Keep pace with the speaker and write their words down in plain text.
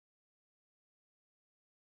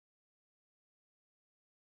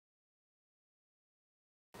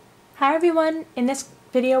Hi everyone! In this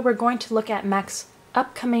video we're going to look at MAC's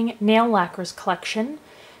upcoming Nail Lacquers collection.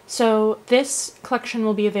 So this collection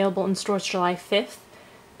will be available in stores July 5th,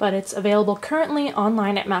 but it's available currently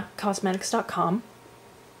online at maccosmetics.com.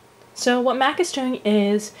 So what MAC is doing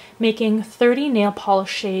is making 30 nail polish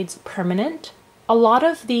shades permanent. A lot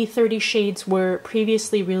of the 30 shades were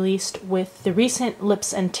previously released with the recent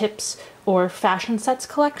Lips and Tips or Fashion Sets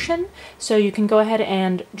collection, so you can go ahead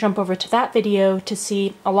and jump over to that video to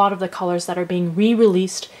see a lot of the colors that are being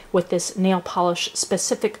re-released with this nail polish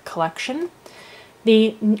specific collection.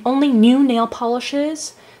 The only new nail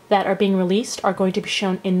polishes that are being released are going to be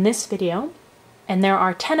shown in this video, and there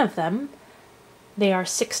are 10 of them. They are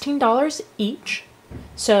 $16 each.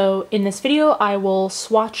 So in this video I will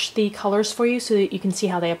swatch the colors for you so that you can see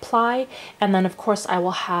how they apply, and then of course I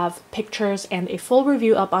will have pictures and a full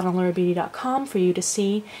review up on allurabeauty.com for you to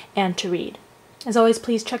see and to read. As always,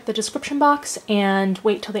 please check the description box and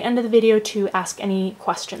wait till the end of the video to ask any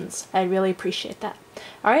questions. I really appreciate that.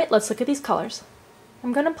 Alright, let's look at these colors.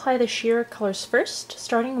 I'm going to apply the sheer colors first,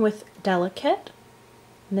 starting with Delicate.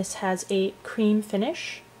 And this has a cream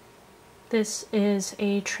finish. This is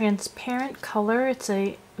a transparent color. It's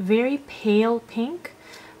a very pale pink,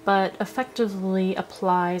 but effectively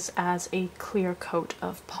applies as a clear coat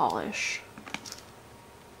of polish.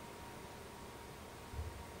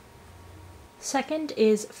 Second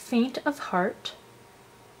is Faint of Heart.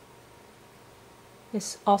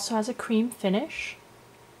 This also has a cream finish,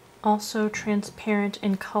 also transparent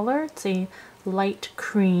in color. It's a light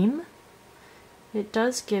cream. It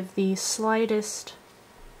does give the slightest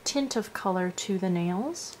tint of color to the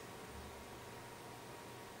nails.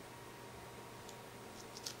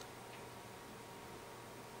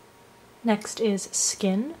 Next is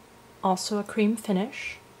Skin, also a cream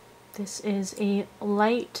finish. This is a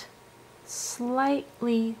light,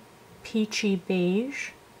 slightly peachy beige.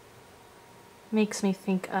 Makes me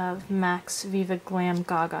think of MAC's Viva Glam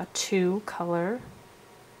Gaga 2 color.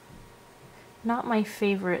 Not my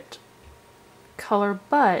favorite color,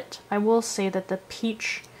 but I will say that the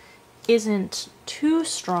peach isn't too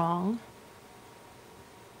strong,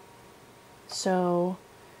 so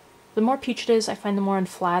the more peach it is, I find the more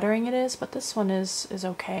unflattering it is, but this one is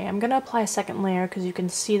okay. I'm going to apply a second layer because you can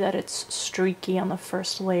see that it's streaky on the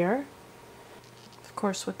first layer. Of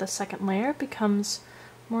course, with the second layer it becomes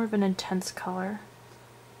more of an intense color.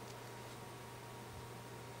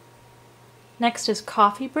 Next is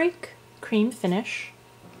Coffee Break, cream finish.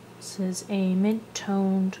 This is a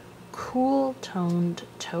mid-toned, cool-toned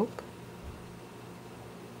taupe.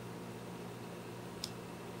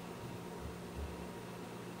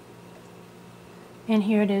 And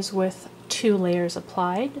here it is with 2 layers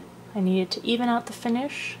applied. I needed to even out the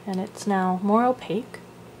finish, and it's now more opaque.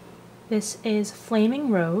 This is Flaming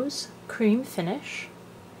Rose, cream finish.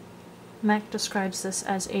 MAC describes this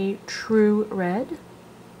as a true red.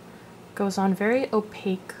 Goes on very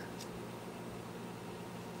opaque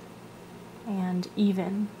and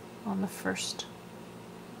even on the first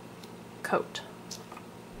coat.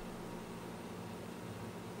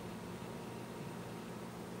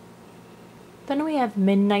 Then we have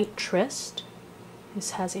Midnight Tryst.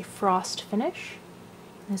 This has a frost finish.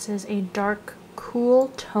 This is a dark,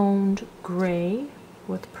 cool-toned gray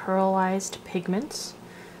with pearlized pigments,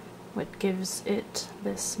 which gives it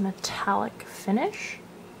this metallic finish.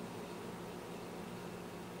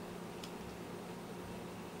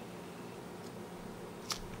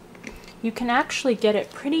 You can actually get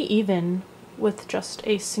it pretty even with just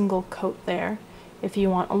a single coat there if you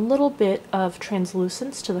want a little bit of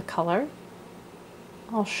translucence to the color.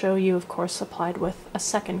 I'll show you, of course, applied with a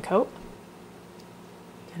second coat.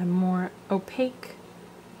 Get a more opaque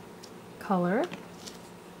color.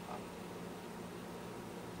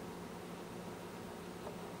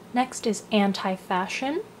 Next is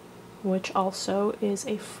Anti-Fashion, which also is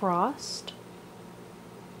a frost.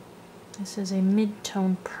 This is a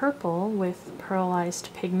mid-tone purple with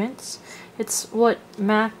pearlized pigments. It's what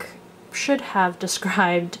MAC should have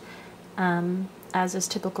described, as is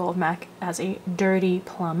typical of MAC, as a dirty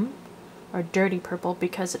plum, or dirty purple,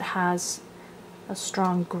 because it has a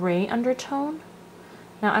strong gray undertone.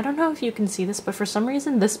 Now, I don't know if you can see this, but for some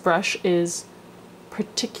reason this brush is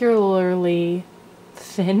particularly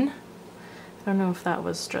thin. I don't know if that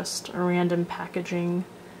was just a random packaging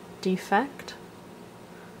defect.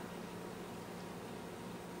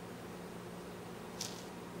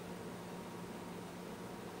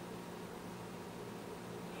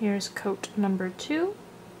 Here's coat number 2.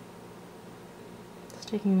 It's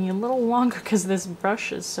taking me a little longer because this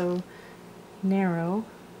brush is so narrow.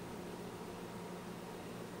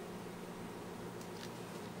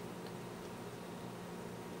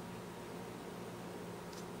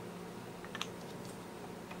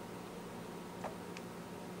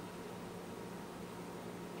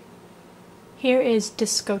 Here is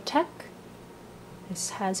Discotheque.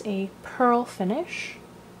 This has a pearl finish.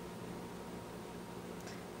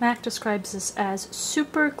 MAC describes this as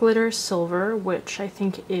super glitter silver, which I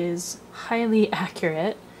think is highly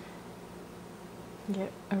accurate. You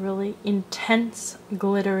get a really intense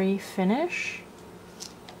glittery finish.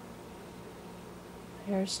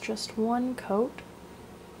 There's just one coat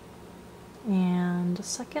and a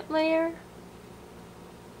second layer.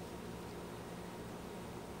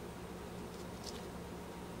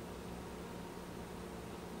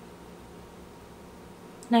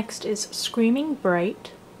 Next is Screaming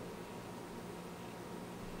Bright.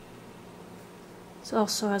 This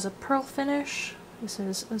also has a pearl finish. This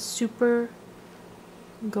is a super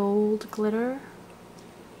gold glitter.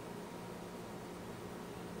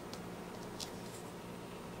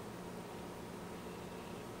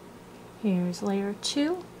 Here's layer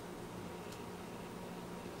 2.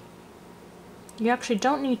 You actually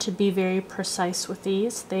don't need to be very precise with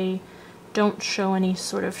these. They don't show any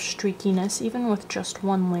sort of streakiness even with just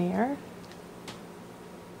one layer.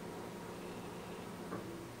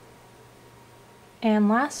 And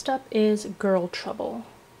last up is Girl Trouble.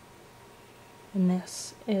 And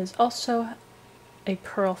this is also a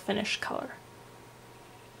pearl finish color.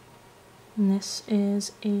 And this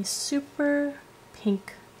is a super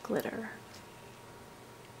pink glitter.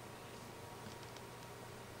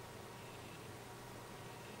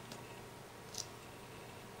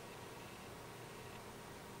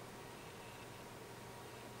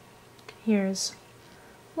 Here's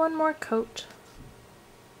one more coat.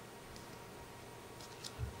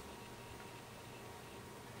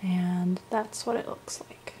 And that's what it looks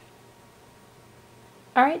like.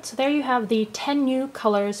 Alright, so there you have the 10 new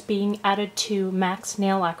colors being added to MAC's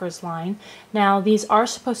Nail Lacquers line. Now, these are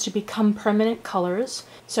supposed to become permanent colors,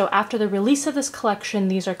 so after the release of this collection,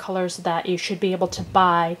 these are colors that you should be able to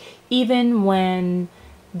buy even when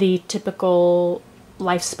the typical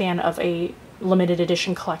lifespan of a limited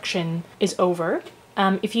edition collection is over.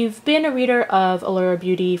 If you've been a reader of Allura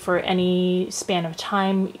Beauty for any span of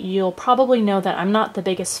time, you'll probably know that I'm not the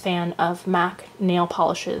biggest fan of MAC nail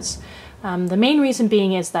polishes. The main reason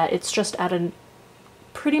being is that it's just at a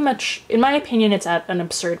pretty much, in my opinion, it's at an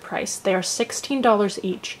absurd price. They are $16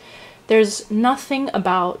 each. There's nothing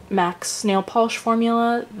about MAC's nail polish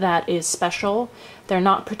formula that is special. They're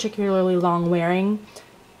not particularly long wearing.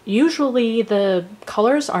 Usually the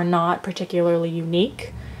colors are not particularly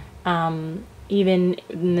unique. Even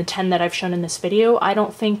in the 10 that I've shown in this video, I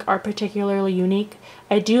don't think are particularly unique.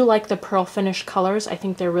 I do like the pearl finish colors. I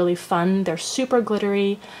think they're really fun. They're super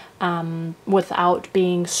glittery without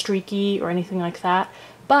being streaky or anything like that.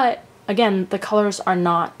 But again, the colors are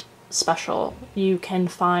not special. You can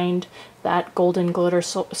find that golden glitter,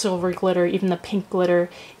 silver glitter, even the pink glitter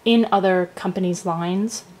in other companies'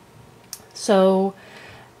 lines. So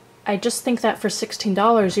I just think that for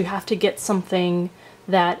 $16 you have to get something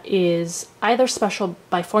that is either special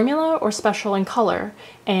by formula or special in color,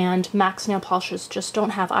 and MAC's nail polishes just don't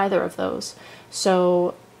have either of those.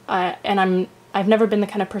 So, I've never been the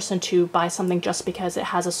kind of person to buy something just because it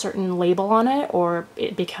has a certain label on it or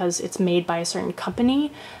because it's made by a certain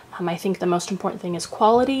company. I think the most important thing is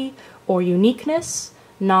quality or uniqueness,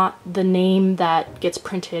 not the name that gets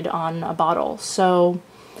printed on a bottle. So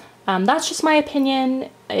that's just my opinion.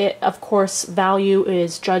 Of course, value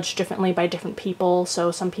is judged differently by different people,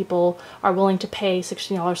 so some people are willing to pay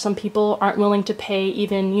 $16, some people aren't willing to pay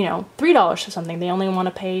even, you know, $3 for something. They only want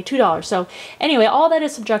to pay $2. So anyway, all that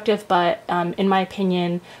is subjective, but in my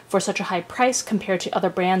opinion, for such a high price compared to other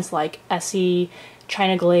brands like Essie,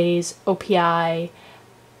 China Glaze, OPI,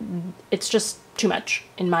 it's just too much,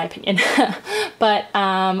 in my opinion. But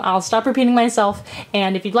I'll stop repeating myself,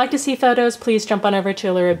 and if you'd like to see photos, please jump on over to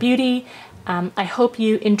Allura Beauty. I hope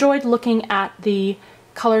you enjoyed looking at the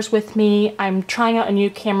colors with me. I'm trying out a new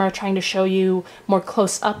camera, trying to show you more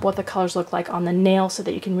close up what the colors look like on the nail so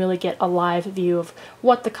that you can really get a live view of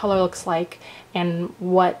what the color looks like and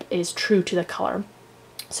what is true to the color.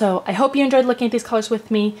 So I hope you enjoyed looking at these colors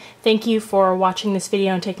with me. Thank you for watching this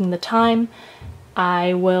video and taking the time.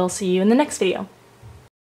 I will see you in the next video.